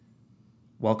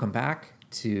Welcome back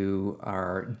to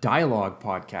our dialogue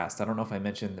podcast. I don't know if I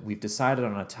mentioned that we've decided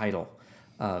on a title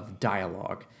of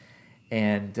dialogue.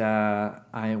 And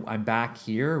I'm back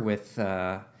here with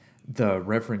the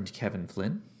Reverend Kevin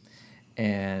Flynn.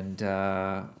 And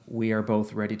we are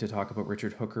both ready to talk about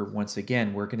Richard Hooker once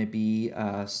again. We're going to be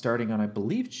starting on, I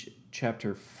believe,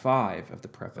 chapter 5 of the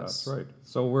preface. That's right.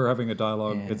 So we're having a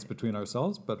dialogue. It's between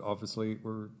ourselves, but obviously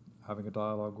we're having a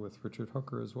dialogue with Richard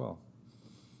Hooker as well.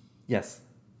 Yes.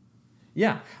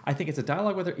 Yeah, I think it's a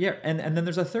dialogue with her. Yeah, and then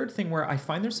there's a third thing where I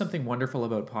find there's something wonderful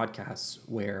about podcasts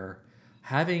where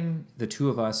having the two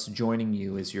of us joining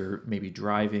you as you're maybe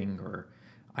driving or,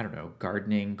 I don't know,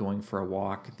 gardening, going for a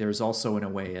walk, there's also, in a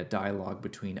way, a dialogue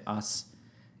between us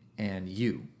and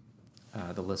you,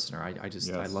 the listener.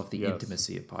 I love the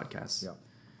intimacy of podcasts. Yeah.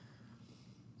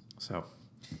 So,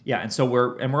 yeah, and so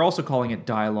we're also calling it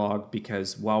dialogue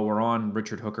because while we're on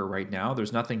Richard Hooker right now,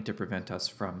 there's nothing to prevent us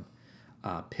from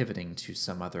pivoting to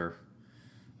some other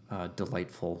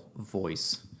delightful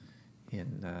voice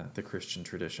in the Christian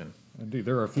tradition. Indeed,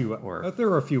 there are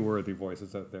a few worthy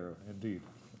voices out there. Indeed,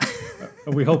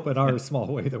 we hope in our small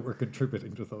way that we're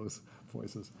contributing to those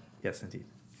voices. Yes, indeed.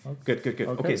 Okay. Good.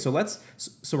 Okay, so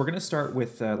we're going to start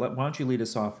with. Why don't you lead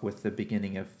us off with the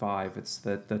beginning of 5? It's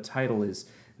the title is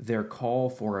 "Their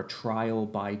Call for a Trial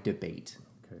by Debate."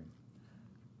 Okay.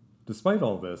 Despite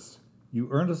all this, you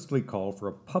earnestly call for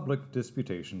a public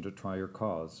disputation to try your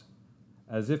cause,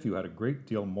 as if you had a great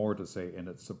deal more to say in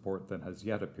its support than has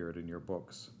yet appeared in your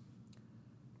books.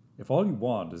 If all you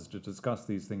want is to discuss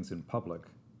these things in public,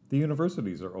 the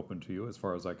universities are open to you as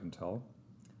far as I can tell.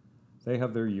 They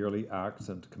have their yearly acts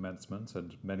and commencements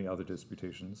and many other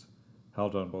disputations,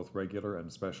 held on both regular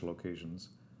and special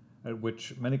occasions, at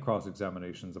which many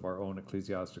cross-examinations of our own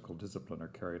ecclesiastical discipline are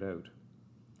carried out.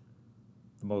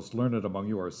 The most learned among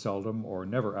you are seldom or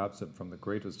never absent from the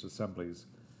greatest assemblies,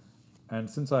 and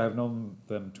since I have known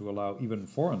them to allow even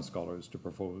foreign scholars to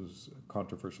propose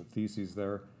controversial theses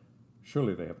there,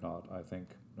 surely they have not, I think,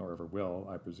 nor ever will,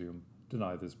 I presume,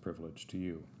 deny this privilege to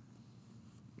you.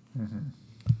 Mm-hmm.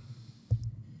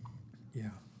 Yeah.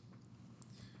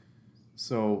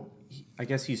 So I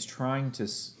guess he's trying to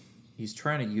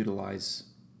utilize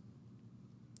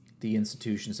the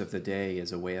institutions of the day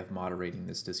as a way of moderating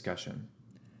this discussion.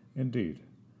 Indeed.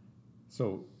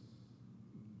 So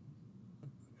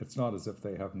it's not as if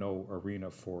they have no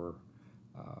arena for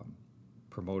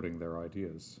promoting their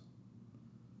ideas.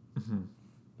 Mm-hmm.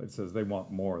 It says they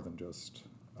want more than just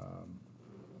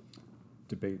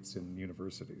debates in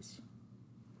universities,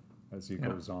 as he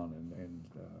goes on in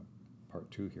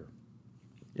part 2 here.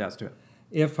 Yeah, let's do it.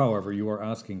 If, however, you are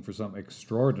asking for some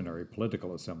extraordinary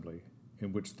political assembly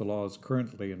in which the laws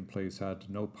currently in place had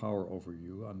no power over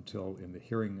you until, in the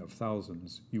hearing of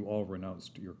thousands, you all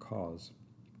renounced your cause,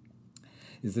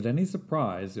 is it any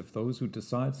surprise if those who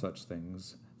decide such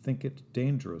things think it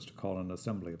dangerous to call an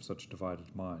assembly of such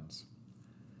divided minds?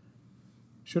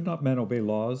 Should not men obey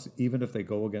laws even if they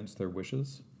go against their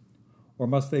wishes? Or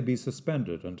must they be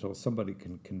suspended until somebody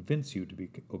can convince you to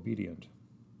be obedient?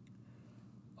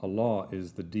 A law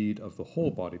is the deed of the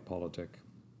whole body politic,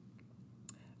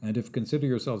 and if consider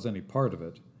yourselves any part of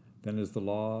it, then is the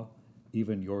law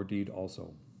even your deed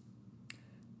also.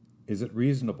 Is it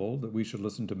reasonable that we should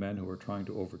listen to men who are trying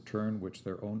to overturn which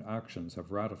their own actions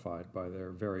have ratified by their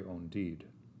very own deed?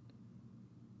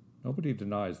 Nobody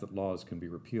denies that laws can be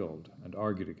repealed and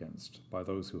argued against by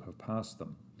those who have passed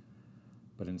them,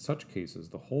 but in such cases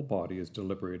the whole body is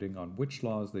deliberating on which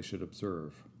laws they should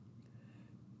observe.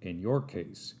 In your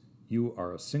case, you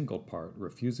are a single part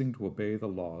refusing to obey the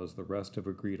laws the rest have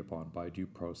agreed upon by due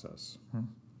process.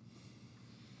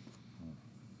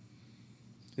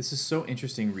 This is so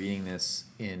interesting reading this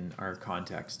in our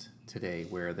context today,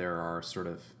 where there are sort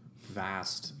of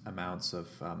vast amounts of,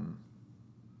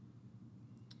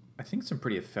 I think, some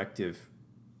pretty effective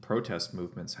protest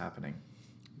movements happening.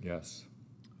 Yes.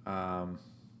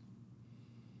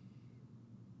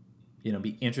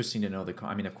 Be interesting to know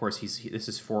of course, this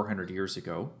is 400 years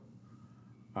ago.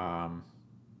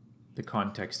 The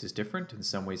context is different. In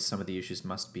some ways, some of the issues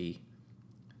must be,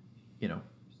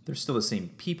 they're still the same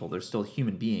people. They're still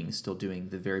human beings, still doing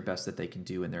the very best that they can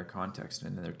do in their context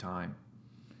and in their time.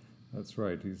 That's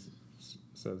right. He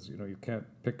says, you can't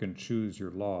pick and choose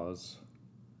your laws.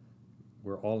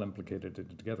 We're all implicated in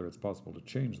it together. It's possible to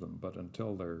change them, but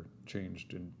until they're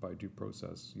changed by due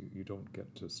process, you don't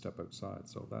get to step outside.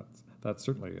 So that's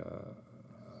certainly a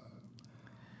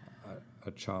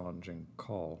challenging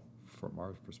call from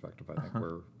our perspective, I think,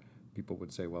 where people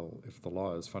would say, well, if the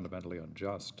law is fundamentally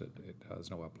unjust, it has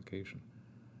no application.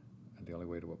 And the only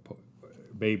way to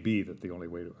may be that the only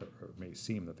way to, or it may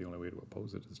seem that the only way to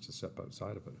oppose it is to step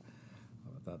outside of it.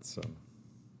 That's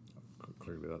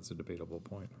clearly that's a debatable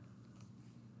point.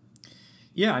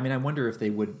 Yeah, I mean, I wonder if they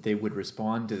would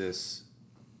respond to this,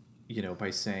 by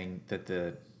saying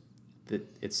that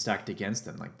it's stacked against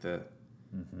them, like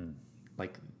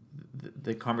like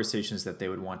the conversations that they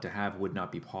would want to have would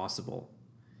not be possible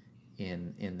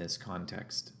in this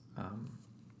context.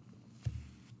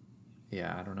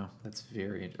 Yeah, I don't know. That's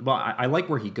very well. I like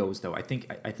where he goes, though. I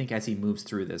think as he moves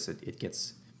through this, it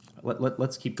gets.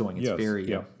 Let's keep going. It's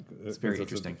it's very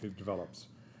interesting. It develops.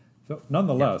 So,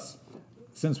 nonetheless,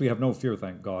 since we have no fear,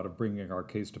 thank God, of bringing our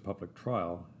case to public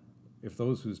trial, if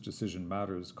those whose decision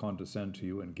matters condescend to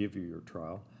you and give you your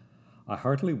trial, I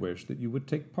heartily wish that you would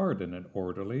take part in an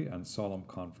orderly and solemn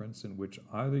conference in which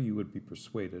either you would be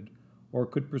persuaded or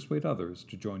could persuade others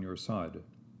to join your side.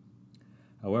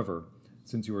 However,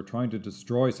 since you are trying to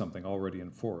destroy something already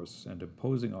in force and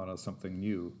imposing on us something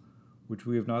new, which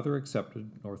we have neither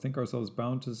accepted nor think ourselves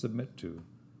bound to submit to,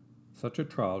 such a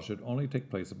trial should only take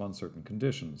place upon certain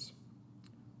conditions.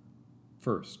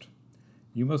 First,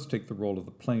 you must take the role of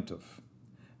the plaintiff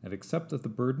and accept that the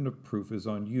burden of proof is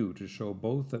on you to show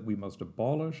both that we must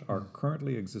abolish our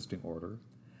currently existing order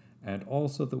and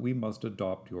also that we must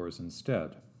adopt yours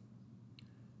instead.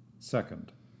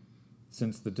 Second,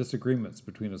 since the disagreements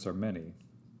between us are many,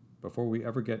 before we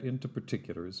ever get into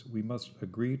particulars, we must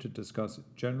agree to discuss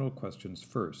general questions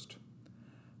first,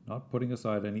 not putting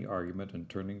aside any argument and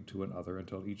turning to another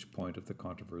until each point of the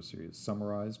controversy is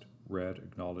summarized, read,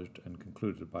 acknowledged, and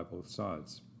concluded by both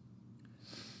sides.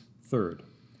 Third,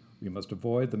 we must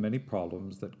avoid the many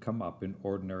problems that come up in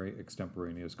ordinary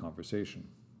extemporaneous conversation.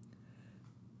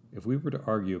 If we were to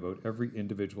argue about every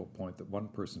individual point that one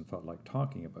person felt like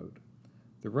talking about,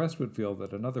 the rest would feel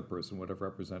that another person would have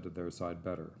represented their side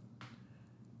better.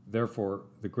 Therefore,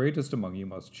 the greatest among you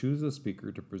must choose a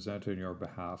speaker to present on your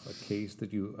behalf a case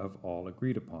that you have all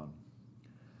agreed upon.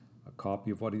 A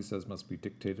copy of what he says must be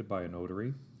dictated by a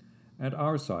notary, and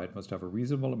our side must have a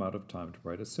reasonable amount of time to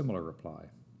write a similar reply.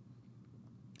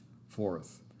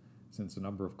 Fourth, since a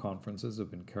number of conferences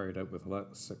have been carried out with less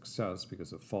success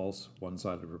because of false,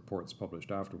 one-sided reports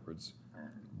published afterwards,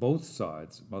 both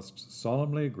sides must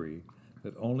solemnly agree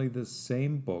that only this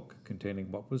same book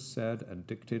containing what was said and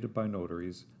dictated by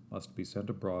notaries must be sent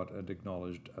abroad and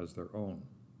acknowledged as their own.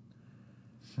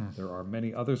 There are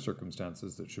many other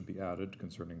circumstances that should be added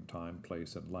concerning time,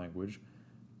 place, and language,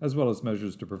 as well as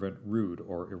measures to prevent rude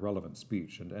or irrelevant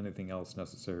speech and anything else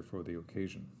necessary for the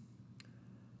occasion.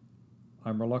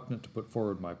 I'm reluctant to put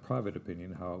forward my private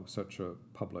opinion how such a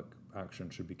public action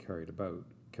should be carried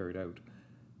out,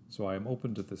 so I am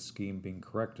open to this scheme being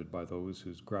corrected by those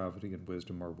whose gravity and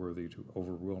wisdom are worthy to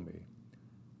overrule me.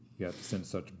 Yet, since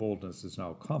such boldness is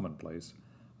now commonplace,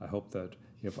 I hope that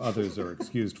if others are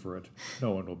excused for it,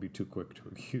 no one will be too quick to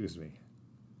accuse me.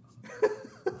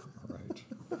 All right.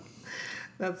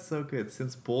 That's so good.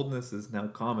 Since boldness is now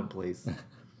commonplace.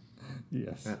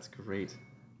 Yes. That's great.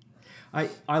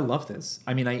 I love this.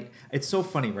 I mean, it's so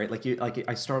funny, right?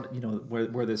 I start,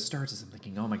 where this starts is I'm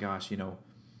thinking, oh my gosh,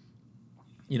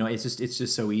 it's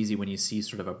just so easy when you see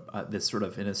sort of this sort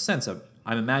of, in a sense,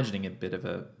 I'm imagining a bit of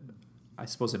a, I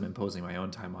suppose I'm imposing my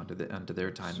own time onto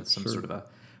their time. It's some sort of a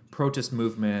protest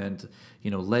movement,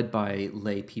 led by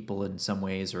lay people in some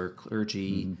ways, or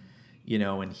clergy,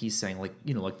 and he's saying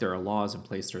like there are laws in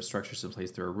place, there are structures in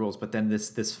place, there are rules. But then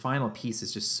this final piece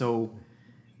is just so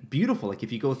beautiful. Like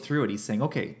if you go through it, he's saying,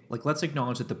 okay, like let's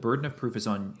acknowledge that the burden of proof is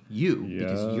on you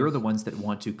because you're the ones that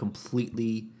want to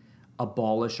completely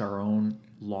abolish our own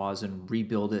laws and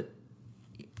rebuild it,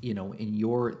 in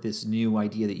this new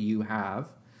idea that you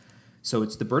have. So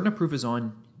it's the burden of proof is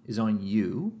on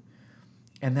you.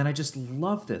 And then I just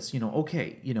love this,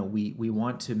 okay, we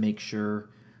want to make sure,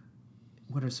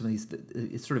 what are some of these,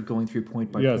 it's sort of going through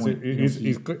point by point. Yes,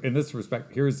 he's in this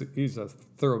respect, he's a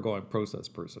thoroughgoing process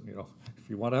person, If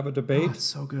you want to have a debate, it's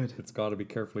so good. It's got to be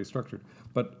carefully structured.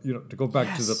 But, to go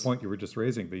back to the point you were just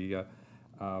raising,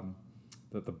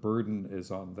 that the burden is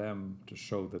on them to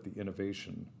show that the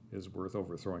innovation is worth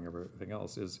overthrowing everything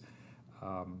else is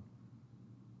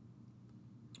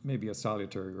maybe a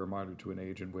salutary reminder to an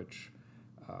age in which,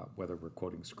 whether we're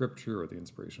quoting scripture or the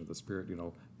inspiration of the Spirit,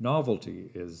 novelty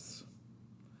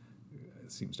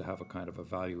seems to have a kind of a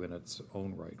value in its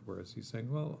own right, whereas he's saying,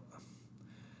 well,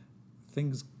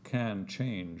 things can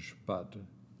change, but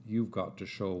you've got to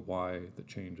show why the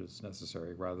change is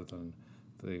necessary rather than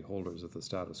the holders of the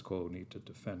status quo need to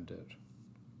defend it.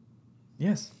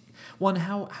 Yes. Well, and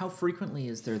how frequently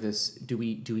is there this, do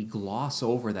we gloss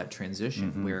over that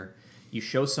transition where you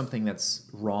show something that's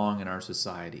wrong in our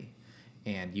society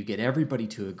and you get everybody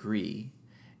to agree,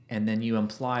 and then you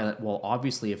imply that, well,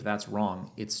 obviously, if that's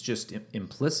wrong, it's just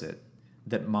implicit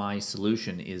that my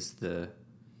solution is the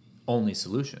only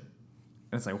solution.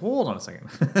 And it's like, hold on a second.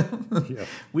 Yeah.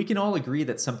 We can all agree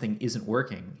that something isn't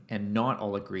working and not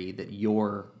all agree that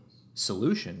your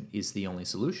solution is the only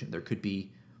solution. There could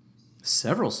be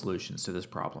several solutions to this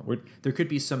problem. There could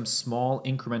be some small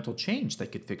incremental change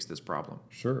that could fix this problem.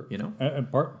 Sure. You know?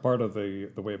 And part of the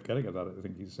way of getting at that, I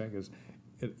think he's saying, is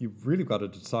you've really got to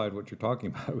decide what you're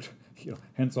talking about.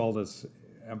 Hence all this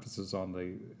emphasis on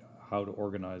the how to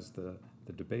organize the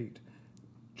debate.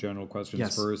 General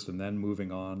questions first, and then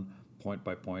moving on point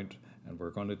by point. And we're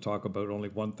going to talk about only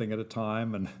one thing at a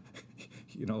time. And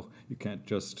you can't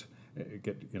just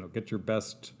get your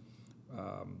best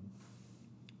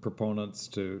proponents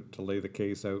to lay the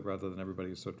case out rather than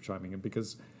everybody sort of chiming in,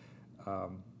 because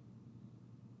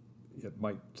it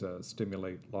might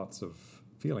stimulate lots of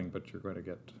feeling, but you're going to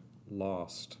get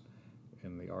lost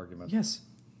in the argument. Yes.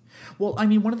 Well, I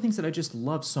mean, one of the things that I just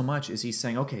love so much is he's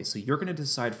saying, okay, so you're going to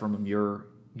decide from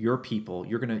your people,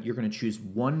 you're going to choose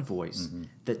one voice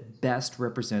that best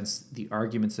represents the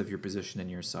arguments of your position and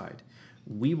your side.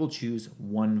 We will choose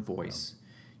one voice.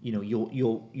 Yeah.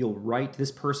 You'll write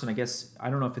this person, I guess, I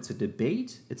don't know if it's a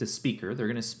debate, it's a speaker, they're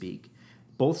going to speak.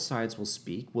 Both sides will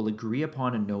speak. We'll agree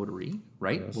upon a notary,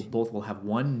 right? Yes. We'll have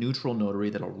one neutral notary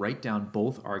that'll write down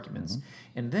both arguments.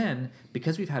 And then,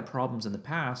 because we've had problems in the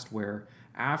past where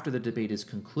after the debate is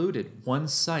concluded, one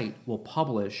site will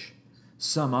publish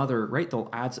some other, right? They'll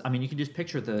add, I mean, you can just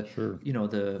picture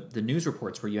the news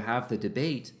reports where you have the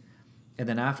debate, and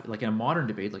then after, like in a modern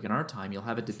debate, like in our time, you'll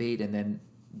have a debate, and then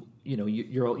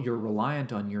you're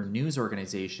reliant on your news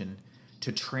organization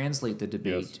to translate the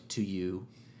debate to you.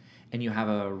 And you have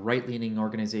a right-leaning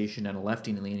organization and a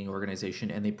left-leaning organization,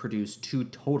 and they produce two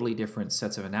totally different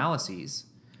sets of analyses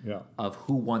of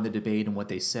who won the debate and what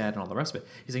they said and all the rest of it.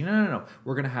 He's like, no.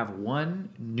 We're going to have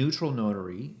one neutral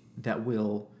notary that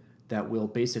will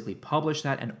basically publish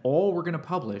that, and all we're going to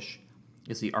publish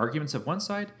is the arguments of one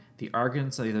side, the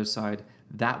arguments of the other side.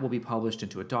 That will be published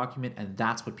into a document, and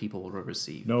that's what people will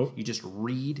receive. No, you just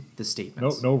read the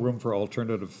statements. No room for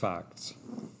alternative facts.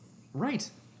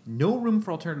 Right. No room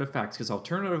for alternative facts, because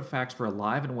alternative facts were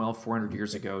alive and well 400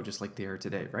 years ago, just like they are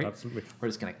today, right? Absolutely. We're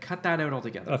just going to cut that out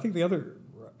altogether. I think the other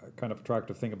kind of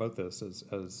attractive thing about this is,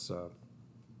 as sort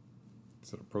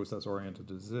of process-oriented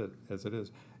as it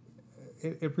is,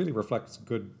 it really reflects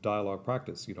good dialogue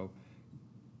practice.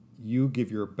 You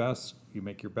give your best, you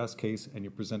make your best case, and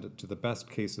you present it to the best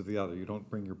case of the other. You don't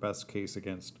bring your best case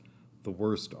against the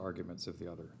worst arguments of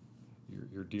the other.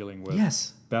 You're dealing with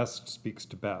best speaks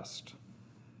to best.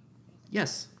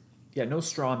 Yes. Yeah, no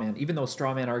straw man. Even though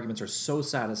straw man arguments are so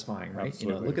satisfying, right?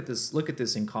 Absolutely. Look at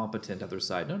this incompetent other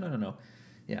side. No.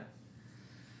 Yeah.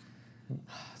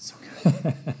 So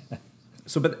good.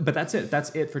 So but that's it.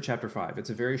 That's it for chapter 5. It's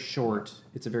a very short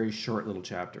little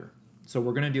chapter. So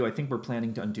we're going to do, I think we're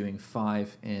planning on doing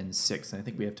 5 and 6, and I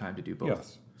think we have time to do both.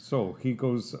 Yes. So he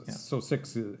goes, so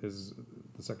 6 is,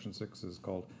 the section 6 is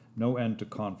called No End to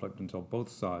Conflict Until Both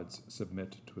Sides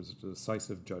Submit to a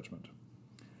Decisive Judgment.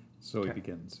 So he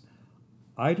begins,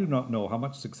 I do not know how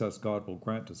much success God will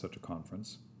grant to such a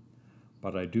conference,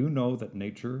 but I do know that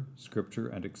nature, scripture,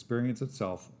 and experience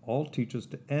itself all teach us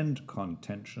to end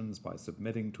contentions by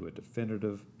submitting to a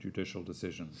definitive judicial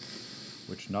decision,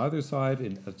 which neither side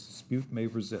in a dispute may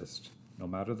resist, no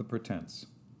matter the pretense.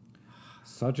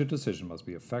 Such a decision must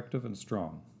be effective and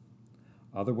strong.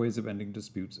 Other ways of ending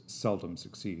disputes seldom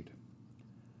succeed.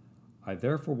 I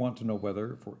therefore want to know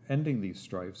whether, for ending these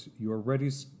strifes, you are ready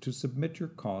to submit your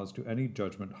cause to any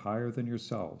judgment higher than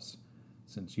yourselves,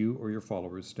 since you or your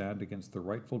followers stand against the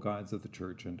rightful guides of the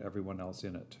church and everyone else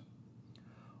in it.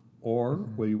 Or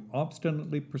will you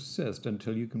obstinately persist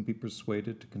until you can be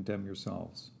persuaded to condemn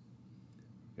yourselves?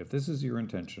 If this is your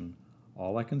intention,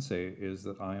 all I can say is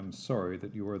that I am sorry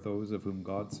that you are those of whom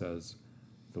God says,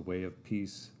 the way of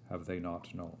peace have they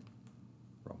not known.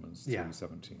 Romans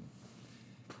 3:17.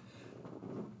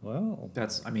 Well,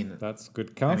 that's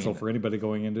good counsel for anybody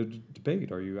going into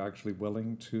debate. Are you actually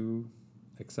willing to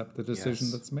accept the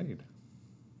decision that's made?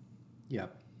 Yeah.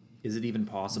 Is it even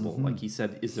possible? Like he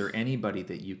said, is there anybody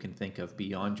that you can think of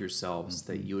beyond yourselves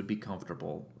that you would be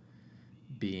comfortable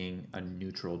being a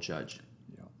neutral judge?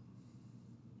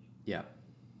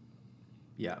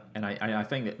 Yeah. And I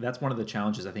think that's one of the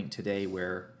challenges, I think, today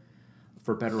where,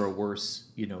 for better or worse,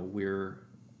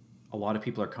 a lot of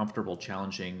people are comfortable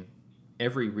challenging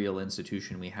every real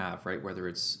institution we have, right? Whether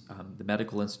it's the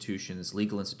medical institutions,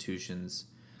 legal institutions,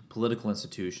 political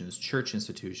institutions, church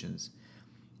institutions.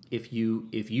 if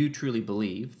you truly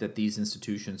believe that these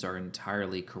institutions are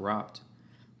entirely corrupt,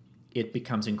 it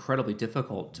becomes incredibly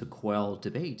difficult to quell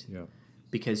debate, Yeah.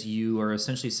 because you are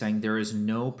essentially saying there is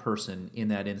no person in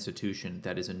that institution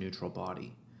that is a neutral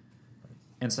body.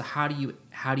 And so how do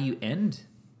you end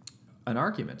an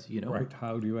argument, Right.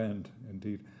 How do you end?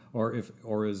 Indeed. Or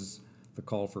is the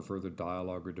call for further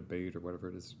dialogue or debate or whatever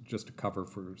it is just a cover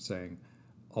for saying,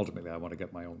 ultimately, I want to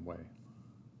get my own way?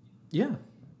 Yeah.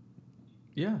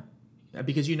 Yeah.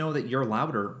 Because you know that you're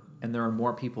louder and there are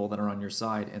more people that are on your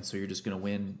side, and so you're just going to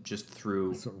win just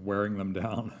through Sort of wearing them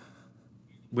down.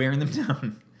 wearing them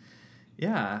down.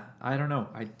 Yeah, I don't know.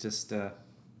 I just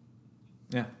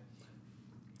yeah.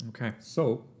 Okay.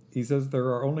 So he says there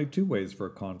are only two ways for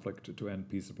a conflict to end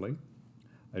peaceably: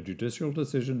 a judicial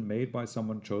decision made by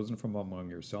someone chosen from among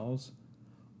yourselves,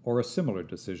 or a similar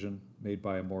decision made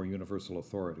by a more universal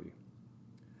authority.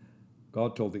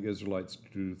 God told the Israelites to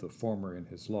do the former in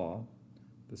his law.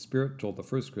 The Spirit told the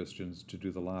first Christians to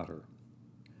do the latter.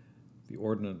 The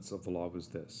ordinance of the law was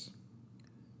this: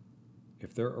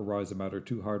 if there arise a matter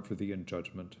too hard for thee in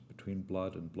judgment, between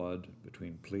blood and blood,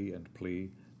 between plea and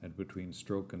plea, and between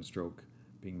stroke and stroke,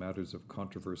 being matters of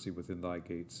controversy within thy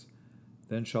gates,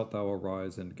 then shalt thou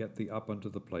arise and get thee up unto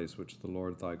the place which the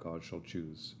Lord thy God shall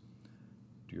choose.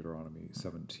 Deuteronomy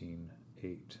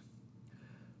 17:8.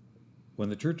 When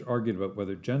the church argued about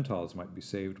whether Gentiles might be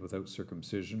saved without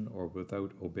circumcision or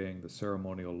without obeying the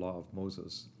ceremonial law of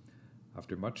Moses,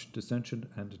 after much dissension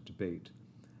and debate,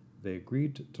 they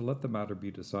agreed to let the matter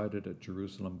be decided at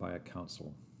Jerusalem by a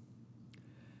council.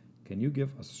 Can you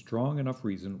give a strong enough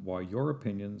reason why your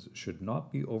opinions should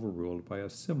not be overruled by a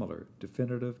similar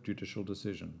definitive judicial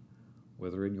decision,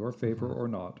 whether in your favor or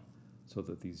not, so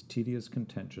that these tedious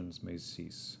contentions may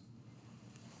cease?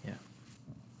 Yeah.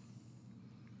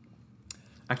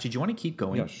 Actually, do you want to keep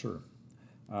going? Yeah, sure.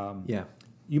 Yeah.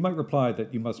 You might reply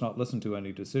that you must not listen to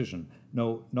any decision.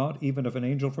 No, not even if an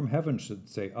angel from heaven should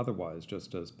say otherwise,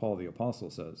 just as Paul the Apostle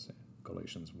says,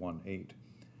 Galatians 1:8.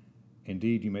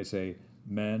 Indeed, you may say,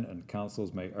 men and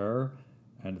councils may err,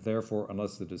 and therefore,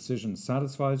 unless the decision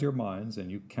satisfies your minds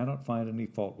and you cannot find any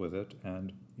fault with it,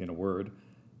 and, in a word,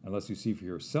 unless you see for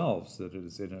yourselves that it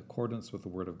is in accordance with the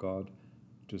word of God,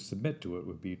 to submit to it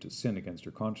would be to sin against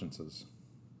your consciences.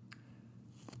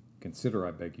 Consider,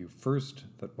 I beg you, first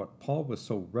that what Paul was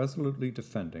so resolutely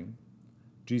defending,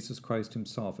 Jesus Christ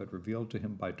himself had revealed to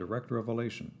him by direct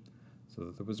revelation, so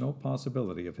that there was no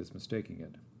possibility of his mistaking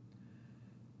it.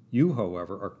 You,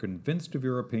 however, are convinced of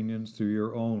your opinions through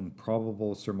your own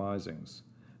probable surmisings,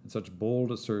 and such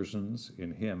bold assertions,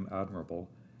 in him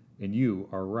admirable, in you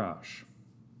are rash.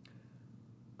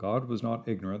 God was not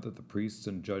ignorant that the priests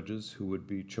and judges who would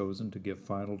be chosen to give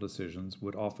final decisions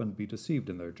would often be deceived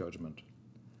in their judgment.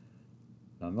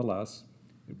 Nonetheless,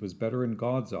 it was better in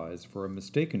God's eyes for a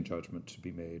mistaken judgment to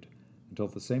be made until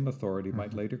the same authority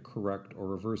might later correct or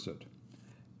reverse it,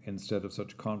 instead of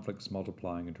such conflicts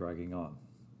multiplying and dragging on.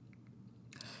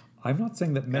 I'm not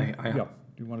saying that men... Yeah. Do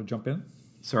you want to jump in?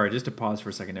 Sorry, just to pause for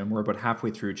a second, and we're about halfway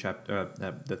through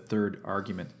the third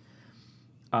argument.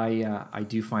 I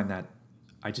do find that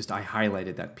I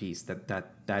highlighted that piece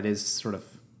that is sort of,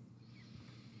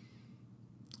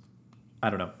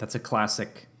 I don't know, that's a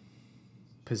classic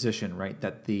position, right?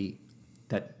 That the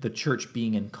church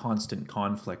being in constant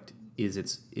conflict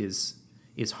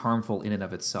is harmful in and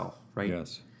of itself, right?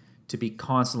 Yes. To be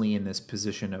constantly in this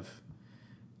position of,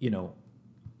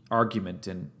 argument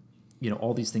and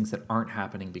all these things that aren't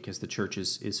happening because the church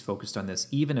is focused on this,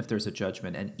 even if there's a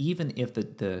judgment, and even if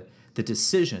the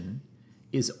decision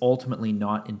is ultimately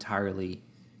not entirely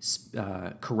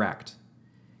correct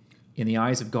in the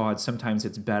eyes of God. Sometimes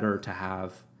it's better to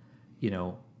have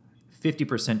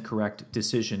 50% correct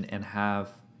decision and have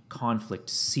conflict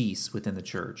cease within the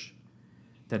church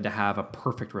than to have a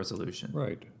perfect resolution.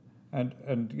 Right. And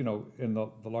in the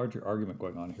larger argument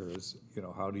going on here is,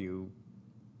 how do you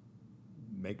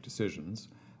make decisions?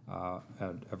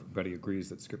 And everybody agrees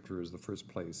that Scripture is the first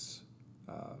place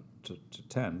to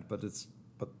tend, but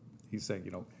he's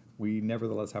saying, we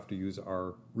nevertheless have to use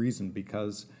our reason,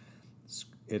 because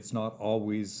it's not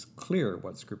always clear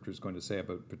what Scripture is going to say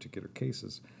about particular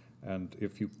cases. And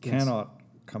if you cannot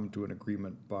come to an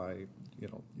agreement by,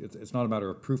 it's not a matter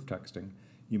of proof texting.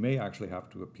 You may actually have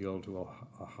to appeal to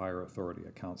a higher authority,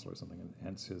 a council or something, and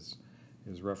hence his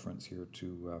reference here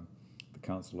to the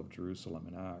Council of Jerusalem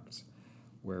in Acts,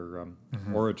 where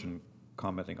Origen,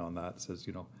 commenting on that, says,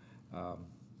 I'm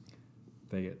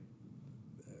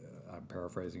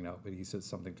paraphrasing now, but he says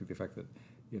something to the effect that,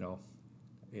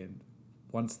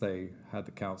 once they had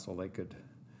the council, they could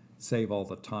save all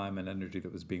the time and energy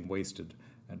that was being wasted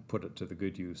and put it to the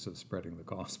good use of spreading the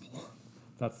gospel.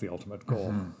 That's the ultimate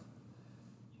goal.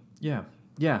 Yeah,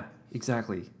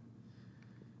 exactly.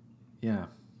 Yeah.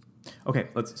 Okay,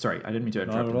 sorry, I didn't mean to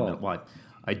interrupt Not you. at all. Well,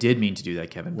 I did mean to do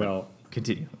that, Kevin. Well, but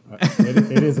continue.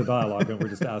 it is a dialogue, and we're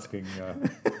just asking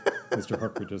Mr.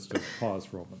 Hooker just to pause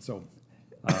for a moment. So,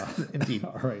 Indeed.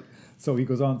 all right. So he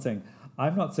goes on saying,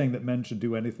 I'm not saying that men should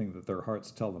do anything that their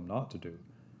hearts tell them not to do,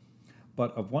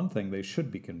 but of one thing they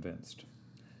should be convinced,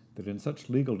 that in such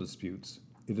legal disputes,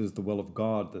 it is the will of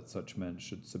God that such men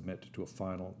should submit to a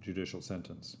final judicial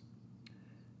sentence.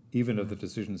 Even if the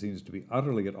decision seems to be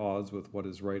utterly at odds with what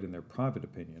is right in their private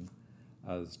opinion,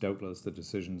 as doubtless the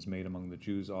decisions made among the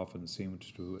Jews often seemed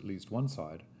to at least one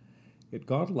side, yet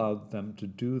God allowed them to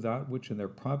do that which in their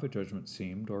private judgment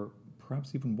seemed, or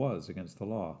perhaps even was, against the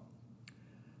law.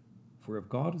 For if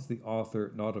God is the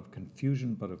author not of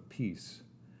confusion but of peace,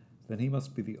 then he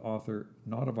must be the author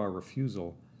not of our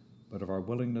refusal, but of our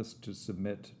willingness to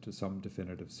submit to some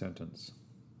definitive sentence.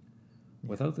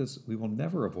 Without this, we will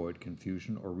never avoid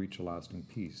confusion or reach a lasting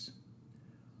peace.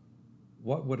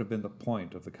 What would have been the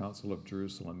point of the Council of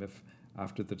Jerusalem if,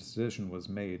 after the decision was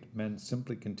made, men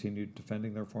simply continued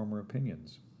defending their former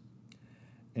opinions?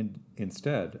 And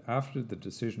instead, after the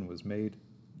decision was made,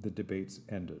 the debates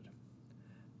ended.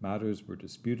 Matters were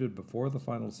disputed before the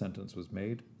final sentence was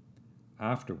made.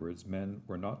 Afterwards, men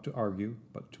were not to argue,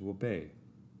 but to obey.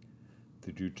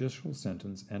 The judicial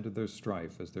sentence ended their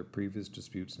strife as their previous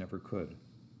disputes never could.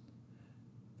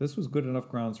 This was good enough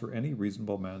grounds for any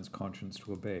reasonable man's conscience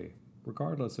to obey,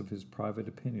 regardless of his private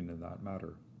opinion in that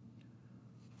matter.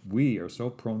 We are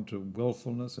so prone to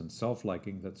willfulness and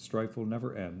self-liking that strife will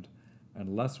never end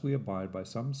unless we abide by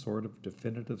some sort of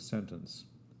definitive sentence,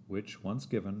 which, once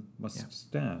given, must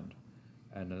stand,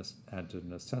 and a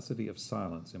necessity of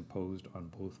silence imposed on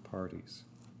both parties.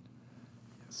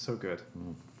 So good.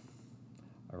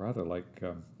 I rather like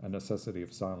a necessity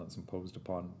of silence imposed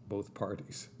upon both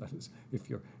parties. That is, if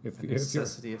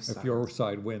your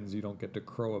side wins, you don't get to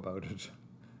crow about it.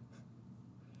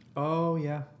 Oh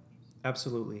yeah,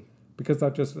 absolutely. Because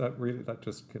that just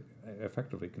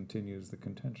effectively continues the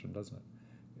contention, doesn't it?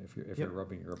 If you're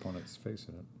rubbing your opponent's face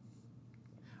in it.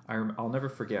 I'll never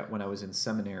forget when I was in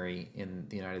seminary in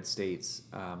the United States.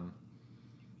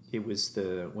 It was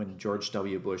when George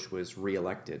W. Bush was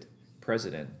reelected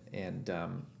president, and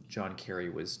John Kerry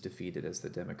was defeated as the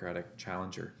Democratic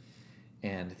challenger.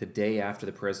 And the day after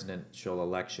the presidential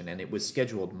election, and it was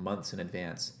scheduled months in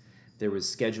advance, there was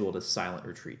scheduled a silent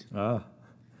retreat.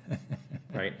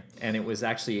 Right? And it was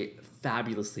actually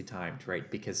fabulously timed, right?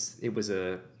 Because it was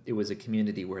a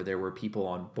community where there were people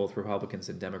on both Republicans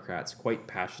and Democrats quite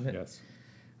passionate. Yes.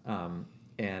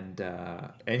 And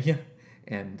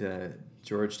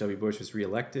George W. Bush was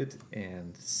reelected,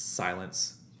 and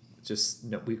silence. Just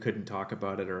no, we couldn't talk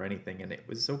about it or anything, and it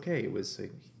was okay. It was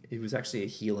actually a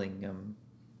healing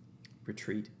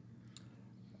retreat.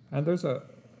 And there's I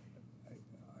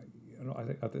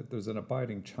think there's an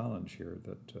abiding challenge here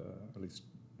that at least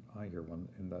I hear one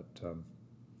in that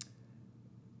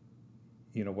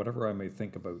whatever I may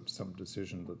think about some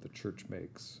decision that the church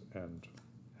makes, and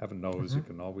heaven knows you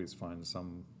can always find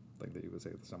something that you would say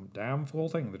some damn fool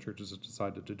thing the church has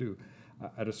decided to do.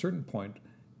 At a certain point,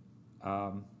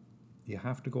 you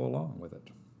have to go along with it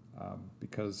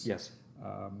because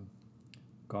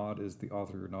God is the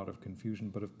author not of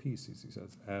confusion but of peace, as he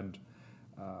says. And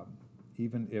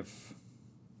even if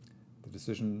the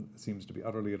decision seems to be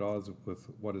utterly at odds with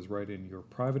what is right in your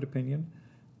private opinion,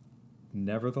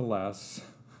 nevertheless,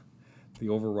 the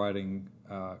overriding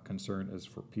concern is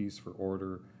for peace, for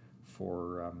order,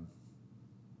 for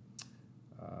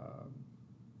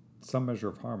some measure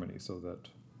of harmony so that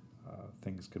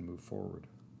things can move forward.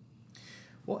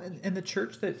 Well, and the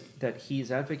church that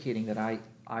he's advocating that I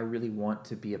really want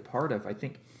to be a part of, I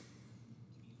think,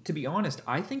 to be honest,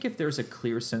 I think if there's a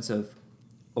clear sense of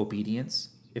obedience,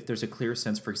 if there's a clear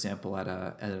sense, for example, at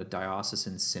a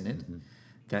diocesan synod,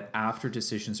 that after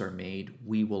decisions are made,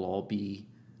 we will all be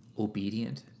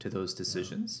obedient to those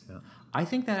decisions, I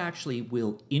think that actually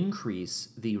will increase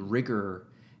the rigor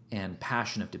and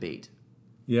passion of debate.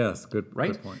 Yes, good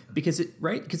right? Good point. Because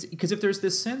if there's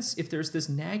this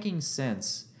nagging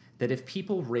sense that if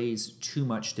people raise too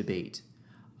much debate,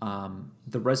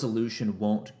 the resolution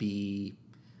won't be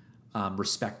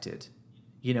respected,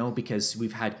 because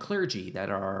we've had clergy that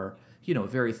are,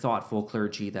 very thoughtful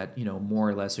clergy that, more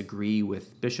or less agree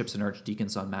with bishops and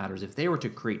archdeacons on matters. If they were to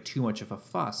create too much of a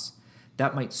fuss,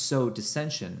 that might sow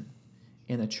dissension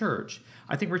in the church.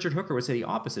 I think Richard Hooker would say the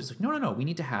opposite. It's like, no, we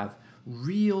need to have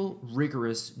real,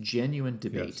 rigorous, genuine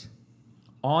debate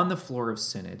on the floor of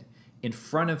synod in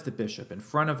front of the bishop, in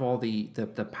front of all the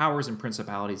powers and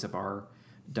principalities of our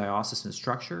diocesan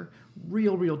structure,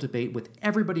 real debate with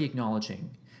everybody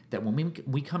acknowledging that when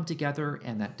we come together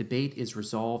and that debate is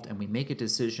resolved and we make a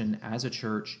decision as a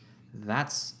church,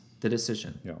 that's the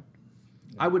decision. Yeah.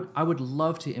 I would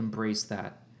love to embrace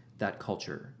that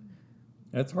culture.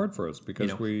 It's hard for us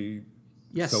because we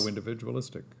Yes. so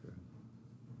individualistic.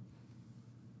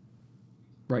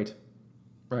 Right.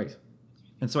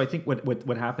 And so I think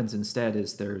what happens instead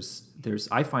is there's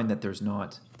I find that there's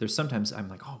sometimes I'm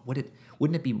like, oh,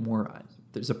 wouldn't it be more,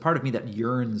 there's a part of me that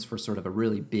yearns for sort of a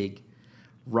really big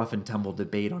rough and tumble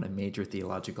debate on a major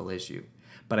theological issue.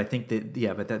 But I think that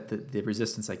the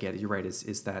resistance I get, you're right,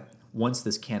 is that once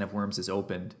this can of worms is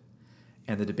opened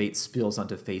and the debate spills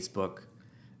onto Facebook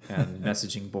and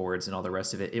messaging boards and all the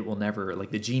rest of it, it will never,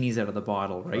 like, the genie's out of the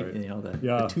bottle, right?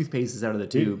 The toothpaste is out of the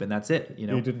tube, and that's it. He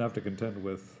didn't have to contend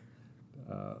with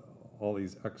all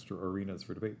these extra arenas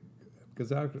for debate,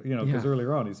 because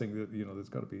earlier on he's saying that there's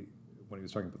got to be, when he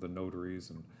was talking about the notaries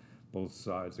and both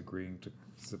sides agreeing to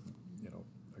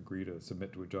agree to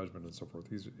submit to a judgment and so forth.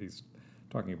 He's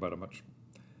talking about a much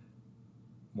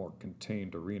more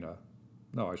contained arena.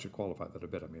 No, I should qualify that a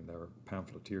bit. I mean, there are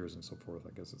pamphleteers and so forth.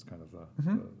 I guess it's kind of the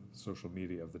social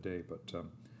media of the day, but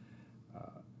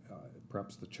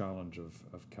perhaps the challenge of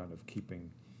kind of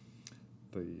keeping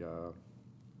the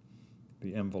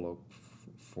envelope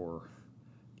for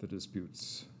the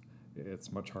disputes,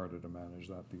 it's much harder to manage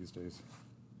that these days.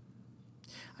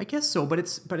 I guess so, but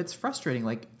it's frustrating.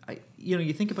 Like,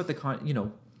 you think about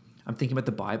I'm thinking about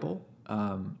the Bible.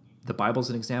 The Bible's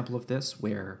an example of this,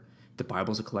 where the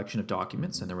Bible's a collection of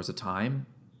documents, and there was a time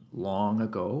long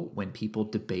ago when people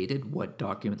debated what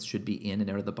documents should be in and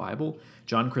out of the Bible.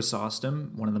 John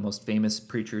Chrysostom, one of the most famous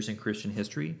preachers in Christian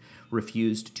history,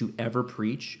 refused to ever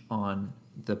preach on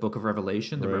the book of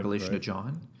Revelation, the Revelation of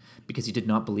John, because he did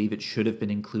not believe it should have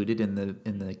been included in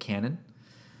the canon.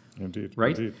 Indeed.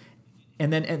 Right? Indeed.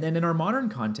 And then in our modern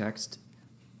context,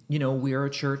 we are a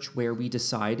church where we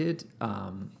decided,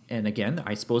 and again,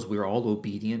 I suppose we were all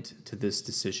obedient to this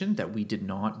decision, that we did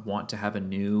not want to have a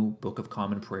new Book of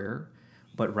Common Prayer,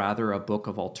 but rather a book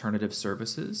of alternative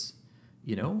services,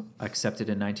 accepted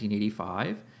in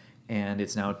 1985. And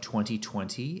it's now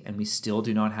 2020, and we still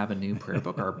do not have a new prayer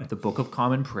book. The Book of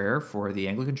Common Prayer for the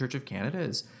Anglican Church of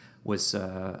Canada was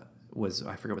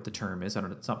I forget what the term is. I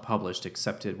don't know. It's not published,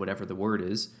 accepted, whatever the word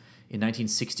is, in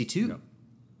 1962. Yeah.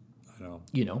 I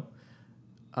know.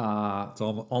 It's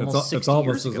almost 60 it's almost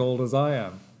years as ago. old as I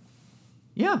am.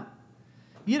 Yeah,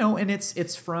 and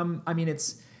it's from. I mean,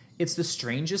 it's the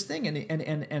strangest thing,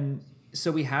 and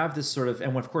so we have this sort of,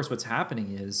 and of course, what's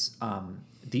happening is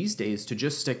these days to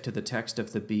just stick to the text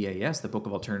of the BAS, the Book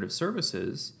of Alternative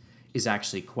Services, is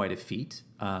actually quite a feat.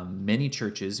 Many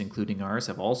churches, including ours,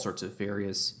 have all sorts of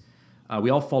various. We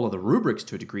all follow the rubrics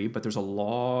to a degree, but there's a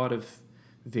lot of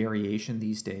variation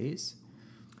these days.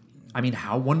 I mean,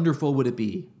 how wonderful would it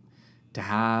be to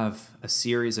have a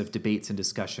series of debates and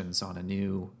discussions on a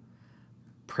new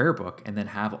prayer book, and then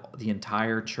have the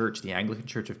entire church, the Anglican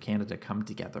Church of Canada, come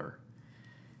together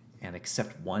and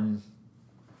accept one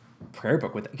prayer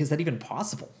book with it? Is that even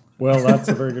possible? Well, that's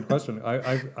a very good question.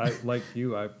 I like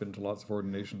you, I've been to lots of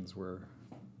ordinations where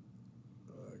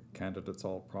candidates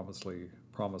all promise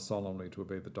solemnly to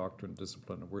obey the doctrine,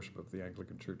 discipline, and worship of the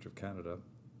Anglican Church of Canada,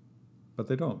 but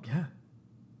they don't. Yeah.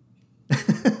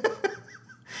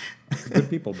 Good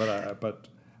people, but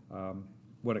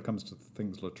when it comes to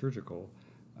things liturgical,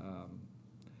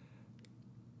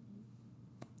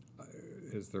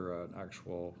 is there an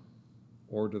actual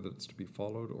order that's to be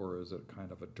followed, or is it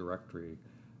kind of a directory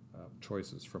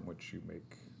choices from which you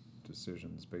make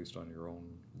decisions based on your own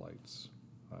lights?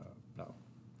 No,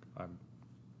 I'm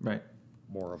right.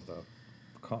 more of the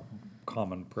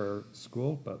common prayer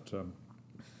school, but I'm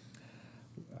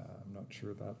not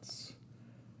sure that's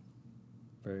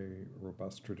very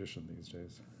robust tradition these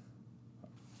days.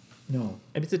 No,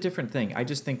 it's a different thing. I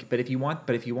just think, but if you want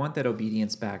that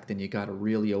obedience back, then you got to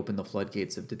really open the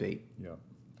floodgates of debate. Yeah.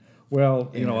 Well,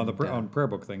 And, on prayer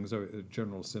book things,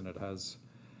 General Synod has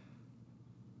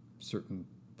certain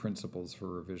principles for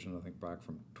revision, I think back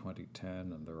from 2010,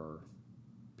 and there are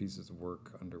pieces of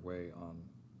work underway on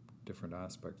different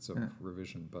aspects of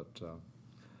revision, but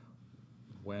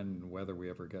whether we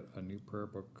ever get a new prayer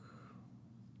book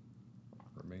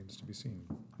remains to be seen.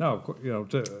 No,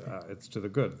 it's to the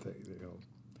good.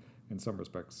 In some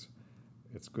respects,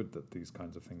 it's good that these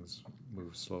kinds of things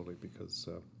move slowly, because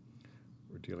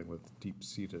we're dealing with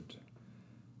deep-seated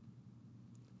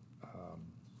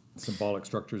symbolic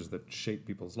structures that shape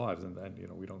people's lives, and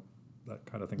we don't, that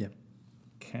kind of thing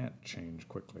can't change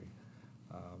quickly.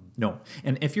 No,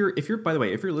 and if you're by the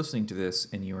way, if you're listening to this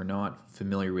and you are not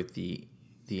familiar with the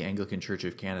Anglican Church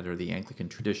of Canada or the Anglican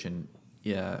tradition,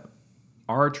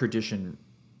 our tradition,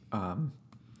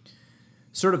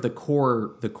 sort of the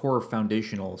core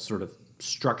foundational sort of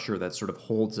structure that sort of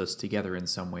holds us together in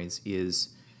some ways is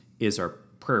our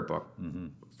prayer book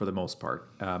for the most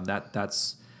part.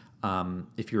 That's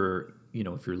if you're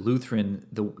Lutheran,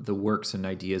 the works and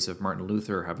ideas of Martin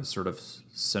Luther have a sort of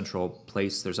central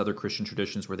place. There's other Christian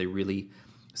traditions where they really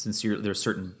there's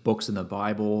certain books in the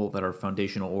Bible that are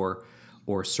foundational,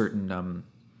 or certain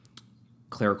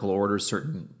clerical orders,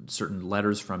 certain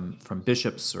letters from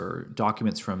bishops or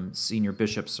documents from senior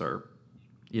bishops, or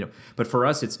But for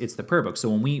us, it's the prayer book. So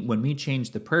when we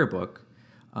change the prayer book,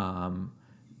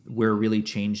 we're really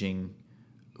changing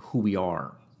who we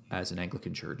are as an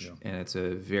Anglican church, and it's a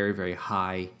very, very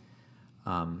high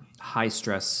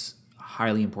stress,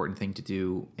 highly important thing to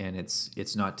do, and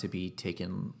it's not to be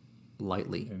taken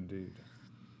lightly. Indeed.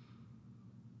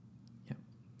 Yeah,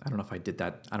 I don't know if I did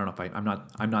that. I don't know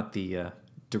if I'm not the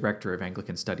director of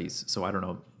Anglican Studies, so I don't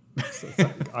know.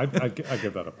 I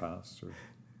give that a pass.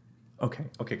 Okay,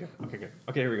 good.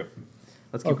 Okay, here we go.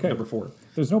 Let's get number 4.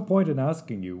 There's no point in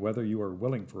asking you whether you are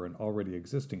willing for an already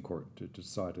existing court to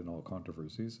decide in all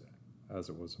controversies, as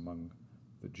it was among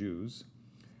the Jews.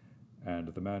 And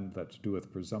the man that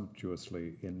doeth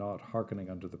presumptuously in not hearkening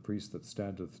unto the priest that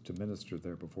standeth to minister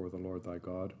there before the Lord thy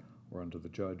God, or unto the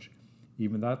judge,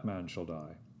 even that man shall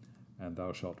die, and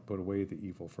thou shalt put away the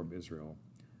evil from Israel.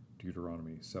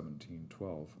 Deuteronomy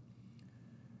 17:12.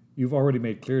 You've already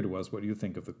made clear to us what you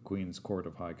think of the Queen's Court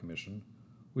of High Commission,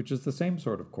 which is the same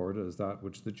sort of court as that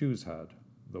which the Jews had,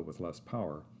 though with less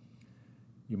power.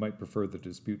 You might prefer the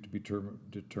dispute to be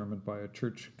determined by a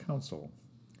church council.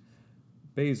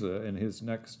 Beza, in his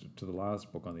next to the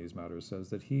last book on these matters, says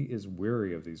that he is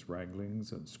weary of these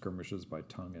wranglings and skirmishes by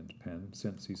tongue and pen,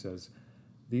 since, he says,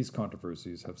 these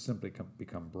controversies have simply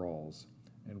become brawls,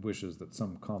 and wishes that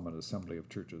some common assembly of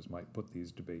churches might put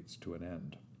these debates to an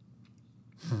end.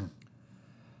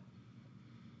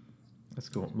 Let's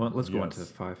go on to the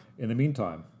 5. In the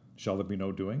meantime, shall there be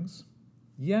no doings?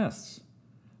 Yes.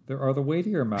 There are the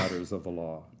weightier matters of the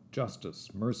law, justice,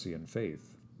 mercy, and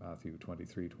faith. Matthew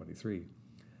 23:23.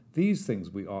 These things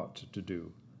we ought to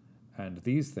do, and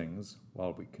these things,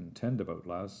 while we contend about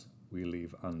less, we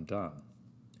leave undone.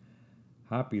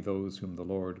 Happy those whom the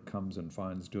Lord comes and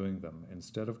finds doing them,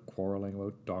 instead of quarreling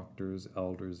about doctors,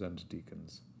 elders, and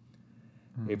deacons.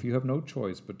 If you have no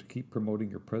choice but to keep promoting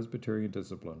your Presbyterian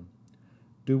discipline,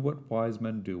 do what wise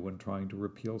men do when trying to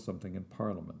repeal something in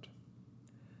Parliament.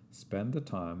 Spend the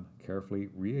time carefully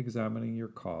re-examining your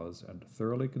cause and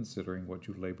thoroughly considering what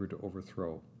you labor to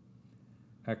overthrow.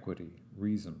 Equity,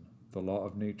 reason, the law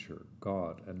of nature,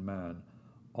 God, and man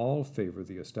all favor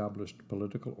the established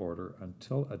political order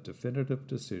until a definitive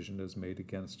decision is made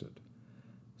against it.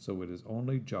 So it is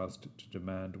only just to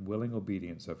demand willing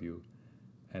obedience of you,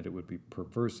 and it would be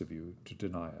perverse of you to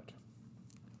deny it.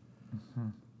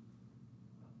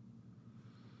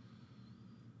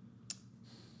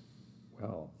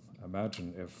 Well,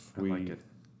 imagine if we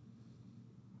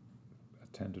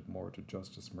attended more to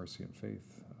justice, mercy, and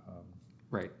faith.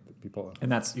 Right. People,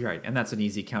 you're right, and that's an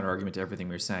easy counter argument to everything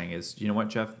we're saying. Is, you know what,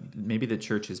 Jeff? Maybe the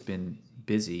church has been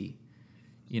busy,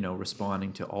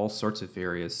 responding to all sorts of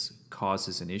various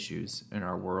causes and issues in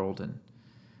our world, and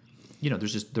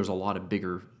there's a lot of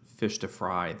bigger fish to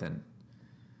fry than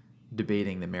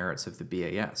debating the merits of the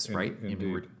BAS, right?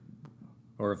 Indeed.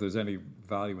 Or if there's any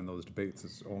value in those debates,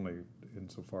 it's only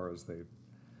insofar as they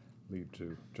lead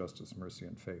to justice, mercy,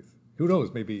 and faith. Who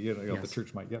knows? Maybe Yes. The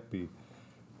church might yet be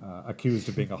accused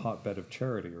of being a hotbed of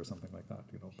charity or something like that.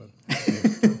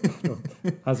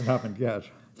 But hasn't happened yet.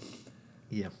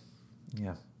 Yeah.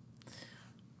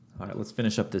 All right, let's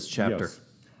finish up this chapter. Yes.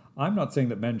 I'm not saying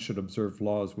that men should observe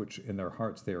laws which in their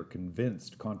hearts they are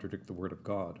convinced contradict the word of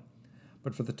God,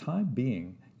 but for the time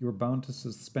being you are bound to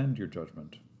suspend your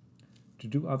judgment. To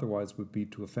do otherwise would be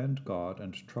to offend God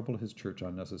and trouble his church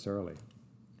unnecessarily.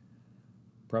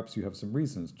 Perhaps you have some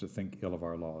reasons to think ill of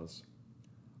our laws.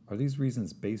 Are these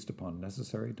reasons based upon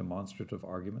necessary demonstrative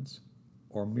arguments,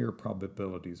 or mere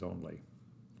probabilities only?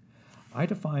 I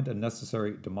defined a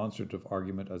necessary demonstrative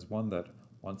argument as one that,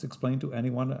 once explained to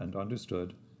anyone and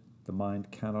understood, the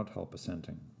mind cannot help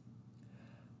assenting.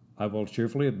 I will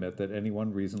cheerfully admit that any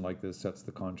one reason like this sets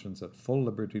the conscience at full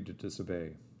liberty to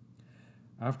disobey.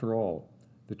 After all,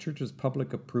 the Church's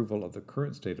public approval of the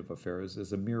current state of affairs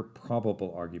is a mere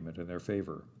probable argument in their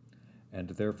favor, and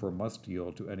therefore must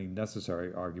yield to any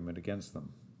necessary argument against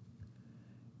them.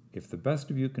 If the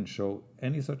best of you can show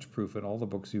any such proof in all the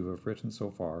books you have written so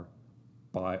far,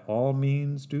 by all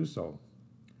means do so.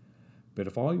 But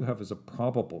if all you have is a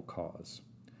probable cause,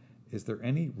 is there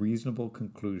any reasonable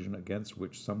conclusion against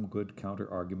which some good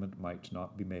counter-argument might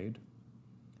not be made?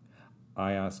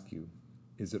 I ask you,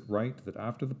 is it right that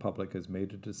after the public has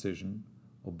made a decision,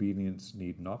 obedience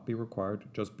need not be required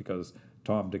just because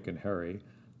Tom, Dick, and Harry,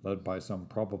 led by some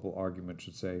probable argument,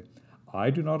 should say, I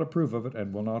do not approve of it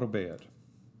and will not obey it?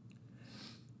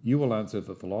 You will answer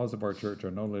that the laws of our church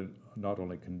are not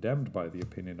only condemned by the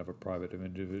opinion of a private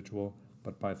individual,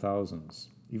 but by thousands,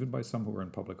 even by some who are in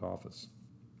public office.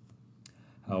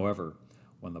 However,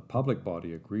 when the public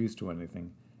body agrees to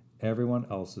anything, everyone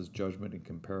else's judgment in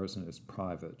comparison is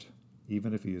private,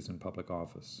 even if he is in public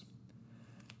office.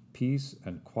 Peace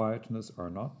and quietness are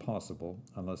not possible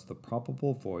unless the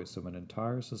probable voice of an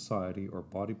entire society or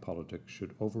body politic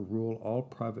should overrule all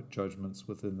private judgments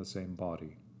within the same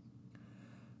body.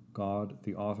 God,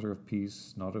 the author of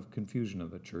peace, not of confusion in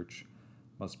the church,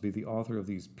 must be the author of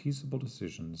these peaceable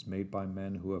decisions made by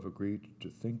men who have agreed to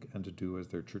think and to do as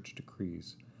their church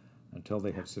decrees, until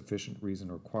they have sufficient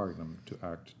reason requiring them to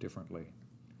act differently.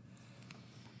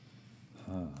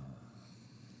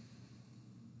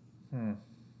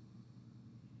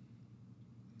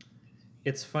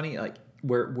 It's funny, like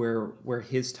where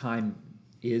his time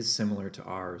is similar to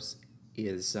ours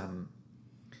is I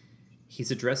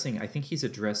think he's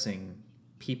addressing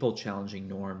people challenging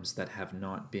norms that have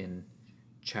not been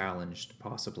challenged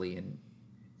possibly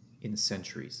in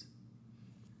centuries.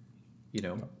 You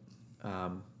know,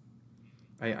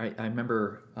 I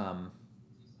remember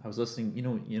I was listening.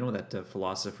 You know that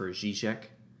philosopher Zizek,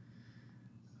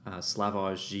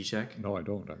 Slavoj Zizek. No, I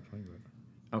don't actually.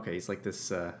 But... Okay, he's like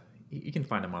this. You can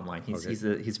find him online. He's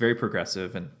Okay. he's very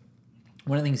progressive, and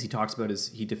one of the things he talks about is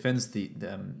he defends the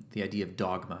idea of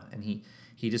dogma, and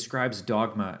he describes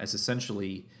dogma as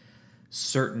essentially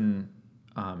certain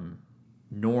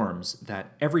norms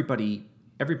that everybody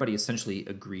essentially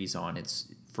agrees on.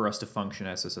 It's for us to function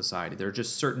as a society. There are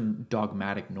just certain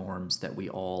dogmatic norms that we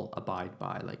all abide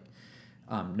by, like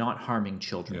not harming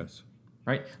children. Yes.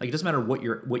 Right? Like it doesn't matter what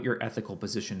your ethical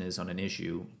position is on an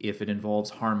issue. If it involves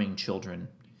harming children,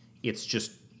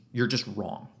 you're just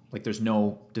wrong. Like there's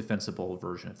no defensible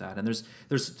version of that. And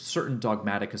there's certain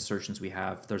dogmatic assertions we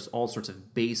have. There's all sorts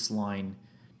of baseline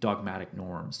dogmatic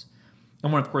norms.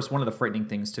 And one of the frightening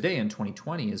things today in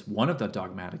 2020 is one of the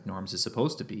dogmatic norms is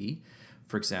supposed to be,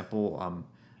 for example,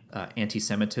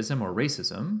 anti-Semitism or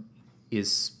racism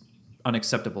is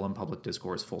unacceptable in public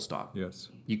discourse, full stop. Yes.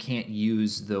 You can't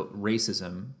use the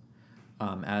racism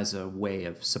as a way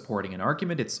of supporting an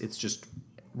argument. It's just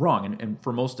wrong. And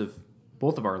for most of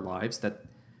both of our lives,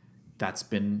 that's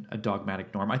been a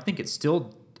dogmatic norm. I think it's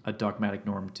still a dogmatic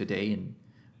norm today in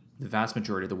the vast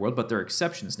majority of the world, but there are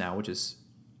exceptions now, which is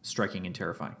striking and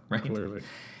terrifying, right? Clearly.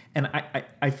 And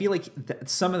I feel like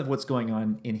some of what's going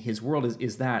on in his world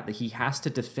is that he has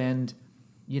to defend,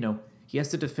 he has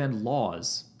to defend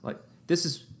laws. Like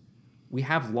we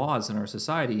have laws in our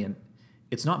society, and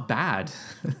it's not bad.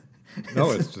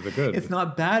 No, it's to the good. It's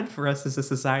not bad for us as a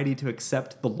society to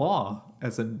accept the law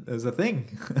as a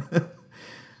thing.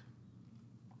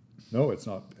 No, it's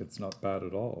not. It's not bad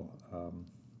at all.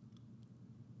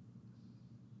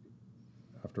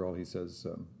 After all, he says,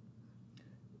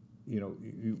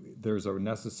 there's a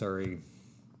necessary.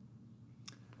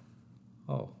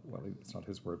 Oh, well, it's not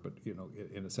his word, but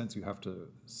in a sense, you have to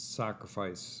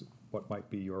sacrifice what might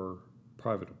be your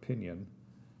private opinion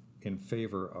in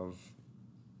favor of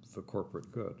the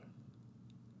corporate good.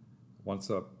 Once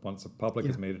a public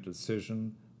has made a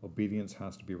decision, obedience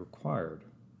has to be required.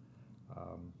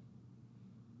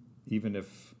 Even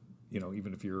if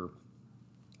you're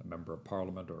a member of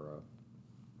parliament or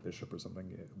a bishop or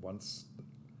something, once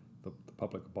the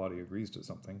public body agrees to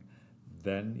something,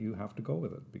 then you have to go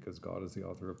with it because God is the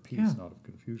author of peace, not of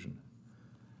confusion.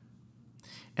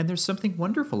 And there's something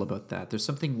wonderful about that. There's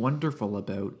something wonderful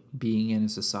about being in a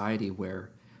society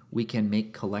where we can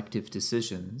make collective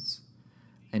decisions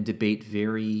and debate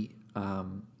very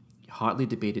hotly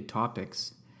debated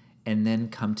topics, and then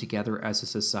come together as a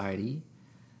society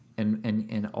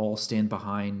and all stand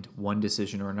behind one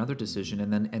decision or another decision,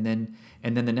 and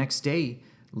then the next day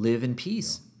live in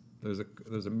peace. Yeah.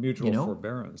 There's a mutual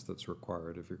forbearance that's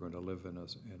required if you're going to live in a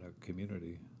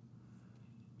community.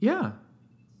 Yeah,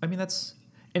 I mean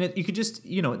you could just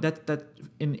that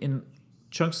in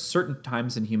chunks, certain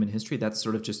times in human history, that's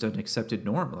sort of just an accepted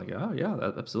norm. Like, oh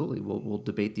yeah, absolutely, we'll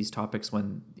debate these topics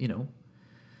when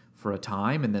for a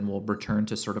time, and then we'll return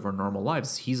to sort of our normal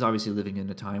lives. He's obviously living in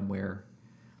a time where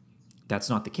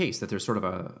that's not the case. That there's sort of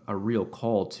a real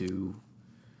call to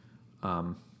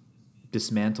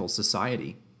dismantle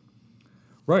society.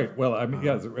 Right. Well, I mean,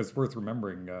 yeah, it's worth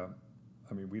remembering.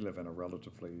 I mean, we live in a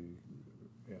relatively,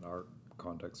 in our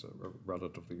context, a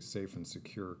relatively safe and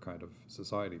secure kind of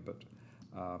society, but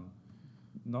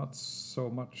not so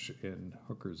much in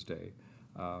Hooker's day.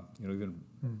 Even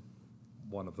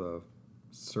one of the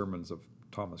sermons of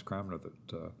Thomas Cranmer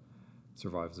that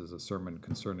survives is a sermon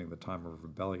concerning the time of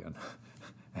rebellion,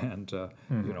 and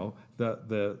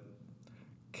the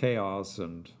chaos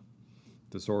and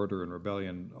disorder and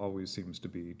rebellion always seems to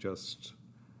be just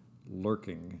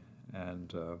lurking,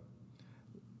 and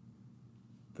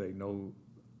they know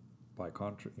by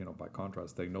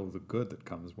contrast they know the good that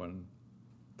comes when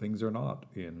things are not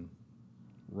in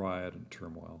riot and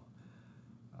turmoil.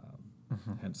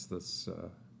 Hence this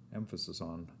emphasis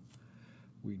on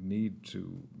we need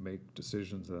to make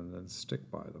decisions and then stick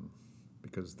by them,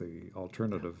 because the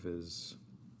alternative is,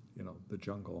 the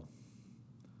jungle.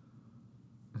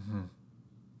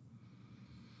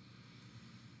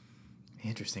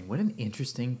 Interesting. What an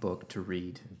interesting book to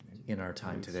read in our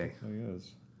time today. It really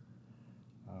is.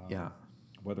 Yeah.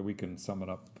 Whether we can sum it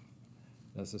up,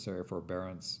 necessary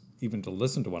forbearance, even to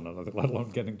listen to one another, let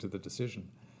alone getting to the decision,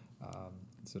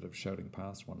 instead of shouting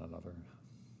past one another.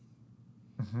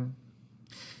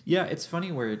 Yeah, it's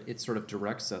funny where it sort of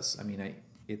directs us. I mean, I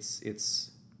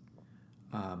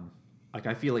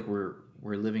feel like we're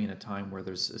living in a time where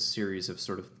there's a series of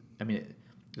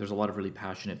there's a lot of really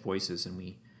passionate voices, and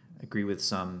we agree with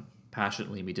some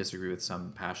passionately, and we disagree with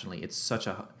some passionately. It's such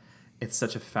a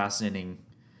fascinating.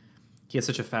 He has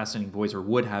such a fascinating voice, or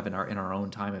would have in our own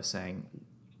time, of saying,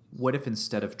 what if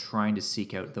instead of trying to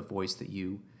seek out the voice that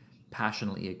you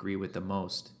passionately agree with the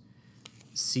most,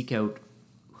 seek out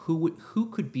who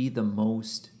could be the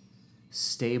most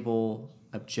stable,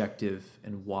 objective,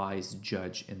 and wise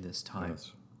judge in this time.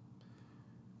 Yes.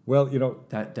 Well,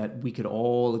 that we could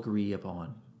all agree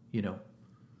upon. Yeah.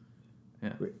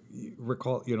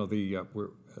 Recall, we're,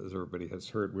 as everybody has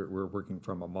heard, we're working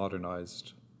from a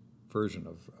modernized version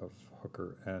of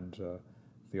Hooker, and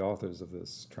the authors of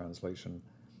this translation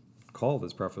call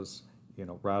this preface,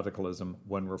 radicalism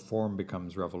when reform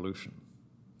becomes revolution.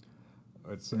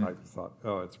 I thought,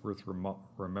 it's worth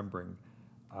remembering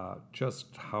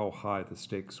just how high the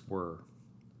stakes were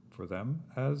for them,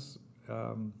 as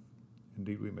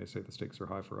indeed we may say the stakes are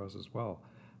high for us as well.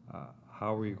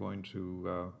 How are you going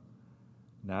to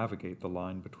navigate the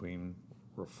line between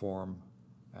reform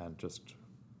and just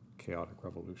chaotic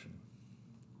revolution?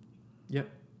 Yep.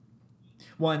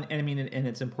 Well, and I mean, and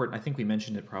it's important. I think we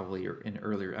mentioned it probably in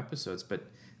earlier episodes, but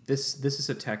this is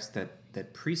a text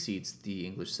that precedes the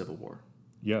English Civil War.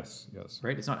 Yes.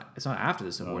 Right. It's not after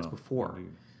the Civil War. It's before.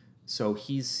 Indeed. So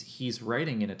he's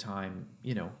writing in a time.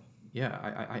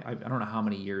 I don't know how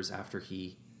many years after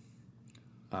he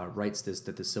writes this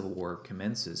that the Civil War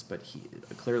commences, but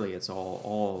clearly it's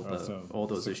all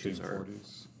those issues are.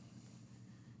 1640s.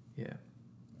 Yeah.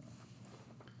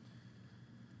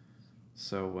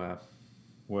 So.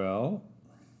 Well,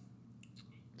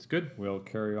 it's good. We'll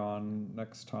carry on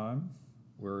next time.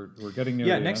 We're getting near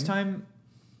the end. Next time.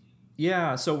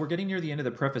 Yeah, so we're getting near the end of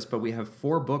the preface, but we have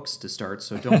 4 books to start,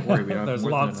 so don't worry, we don't have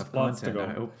more than enough content.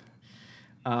 To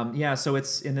go. So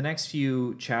it's in the next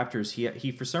few chapters.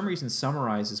 He for some reason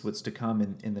summarizes what's to come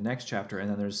in the next chapter,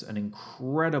 and then there's an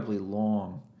incredibly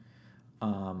long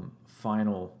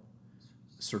final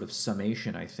sort of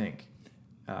summation, I think,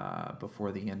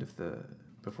 before the end of the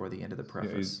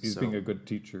preface. He's being a good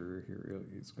teacher here.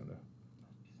 He's going to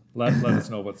let us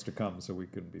know what's to come, so we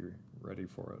can be ready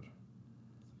for it.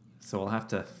 So we'll have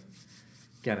to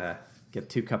get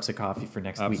 2 cups of coffee for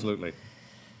next week. Absolutely.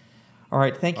 All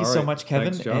right. Thank you so much,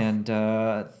 Kevin. Thanks, Jeff. And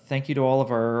thank you to all of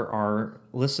our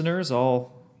listeners,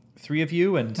 all 3 of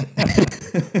you. And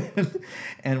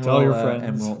and tell your friends.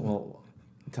 And we'll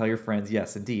tell your friends.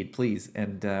 Yes, indeed. Please.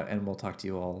 And we'll talk to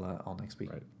you all next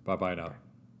week. Right. Bye-bye now.